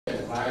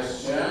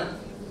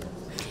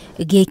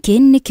Giki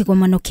ni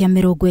Kigomano kia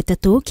mirongo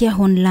itatu kia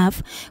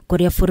HONLAF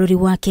kuria bururi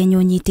wa Kenya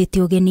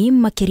unyitite ugeni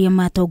makiria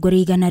ma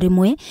atongoria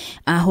 100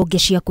 a honge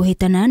cia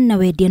kuhitana na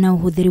wendia na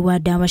uhuthiri wa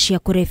ndawa cia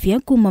kurebia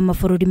kuma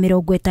mabururi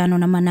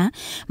 54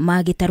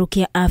 ma gitaru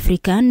kia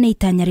Afrika na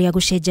itanya ria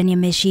gucenjania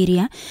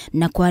meciria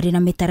na kwarira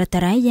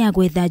mitaratara ya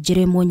gwetha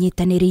njira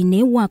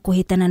munyitaniri-ini wa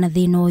kuhitana na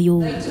thina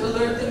uyu.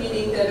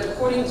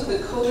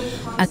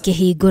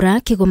 Akihingura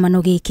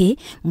Kigomano giki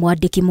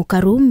mwandiki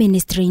mukaru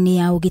ministry-ini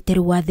ya ugitiri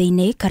wa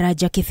thiini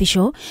Karanja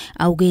Kibisho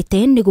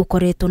augite ni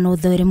gukoretwo na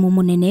utheremu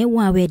munene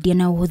wa wendia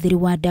na uhuthiri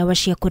wa ndawa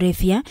cia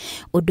kurebia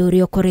undu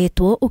uria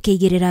ukoretwo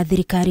ukigirira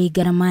thirikari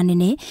ngarama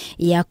nene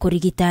ya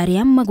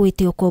kurigitaria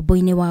magwite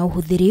ukombo-ini wa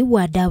uhuthiri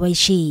wa ndawa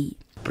ici.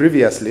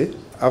 Previously,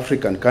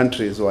 African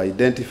countries were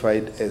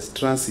identified as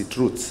transit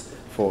routes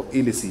for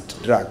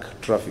illicit drug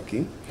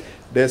trafficking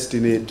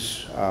destined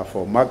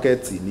for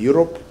markets in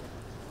Europe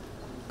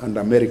and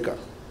America.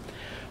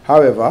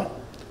 However,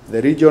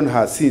 the region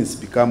has since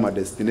become a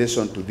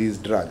destination to these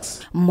drugs.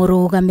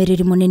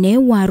 Murugamiriri munene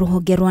wa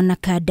ruhonge rwa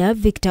NACADA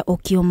Victor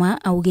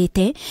Okioma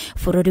augite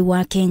bururi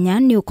wa Kenya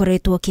ni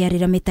ukoretwo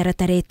kiharira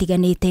mitaratara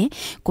itiganite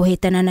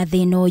kuhitana na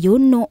thina uyu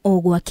no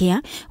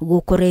ogwakia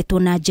gukoretwo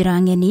na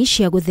njira ngeni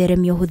cia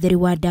gutheremia uhuthiri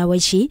wa ndawa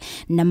ici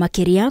na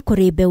makiria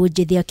kuri mbeu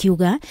njithi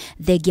akiuga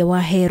thengia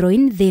wa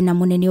heroin thina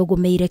munene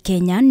ugumeire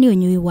Kenya ni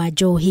unyui wa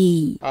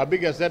njohi. Our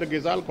biggest drug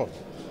is alcohol.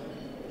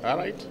 All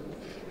right.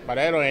 But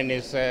heroin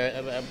is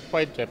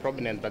quite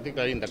prominent,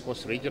 particularly in the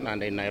coast region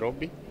and in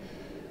Nairobi.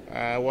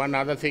 One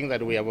other thing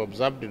that we have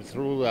observed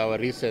through our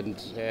recent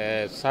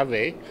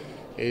survey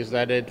is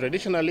that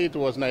traditionally it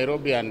was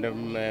Nairobi and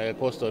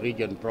coastal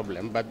region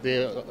problem, but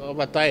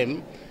over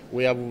time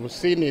we have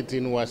seen it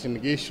in Uasin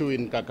Gishu,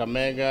 in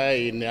Kakamega,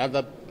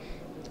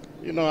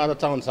 in other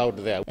towns out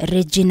there.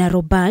 Regina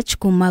Robach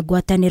kuma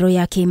ngwataniro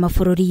ya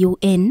kimabũrũri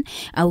UN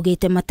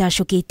augite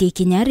matacukite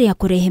ikinya ria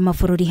kurehe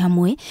mabũrũri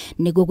hamwe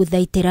niguo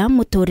guthaitira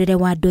muturire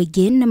wa andu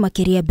aingi na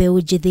makiria mbeu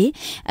njithi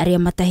aria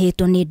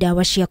matahitwo ni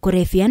ndawa cia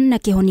kurebia na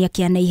kihonia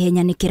kia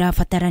naihenya ni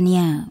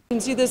kirabatarania.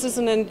 This is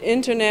an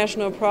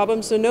international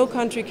problem, so no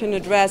country can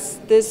address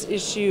this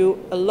issue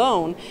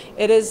alone.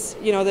 It is,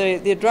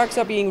 the drugs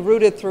are being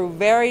routed through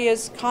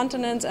various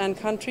continents and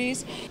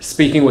countries.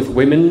 Speaking with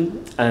women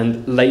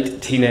and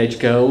late teenage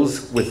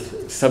girls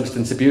with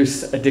substance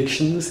abuse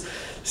addictions,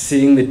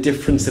 seeing the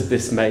difference that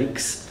this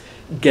makes,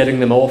 getting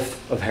them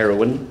off of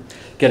heroin,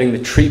 getting the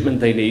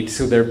treatment they need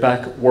so they're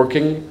back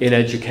working in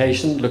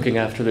education, looking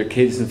after their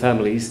kids and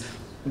families.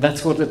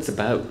 That's what it's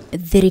about.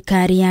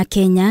 Thirikari ya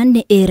Kenya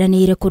ni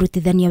iranire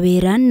kurutithania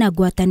wira na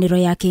ngwataniro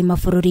ya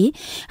kimabũrũri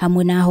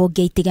hamwe na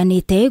honge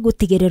itiganite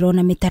gutigirirwo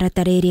na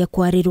mitaratara iria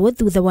kwarirwo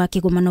thutha wa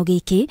Kigomano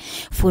giki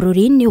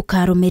bũrũri ni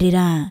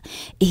ukarumirira.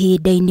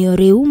 Ihinda-ini o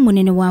riu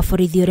munene wa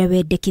borithi uria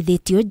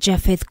wendekithitio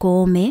Japheth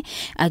Koome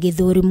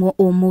agithurimwo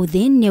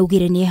umuthi ni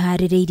augire ni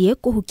haririirie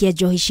kuhukia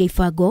njohi cia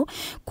ibango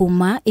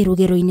kuma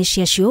irugiro-ini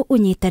ciacio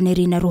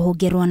unyitaniri na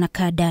ruhonge rwa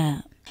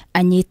NACADA.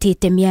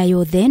 Anyitite mia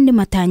yothe ni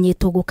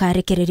matanyitwo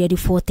gukarekereria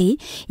riboti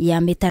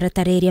ya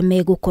mitaratara iria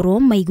megukorwo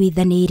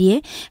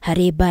maiguithanirie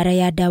hari bara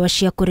ya ndawa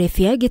cia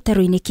kurebia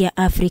gitaru-ini kia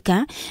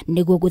Afrika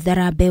niguo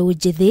guthara mbeu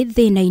njithi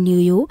thina-ini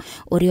uyu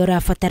uria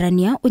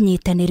urabatarania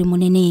unyitaniri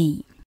munene.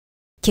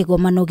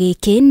 Kigomano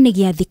giki ni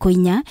gia thikũ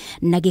 4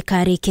 na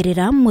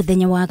gikarikirira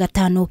muthenya wa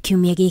gatano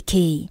kiumia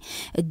giki.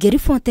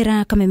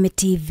 Ngiribotera Kameme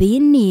TV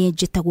ni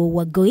njitagwo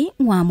Wangui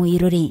wa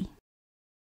Muiruri.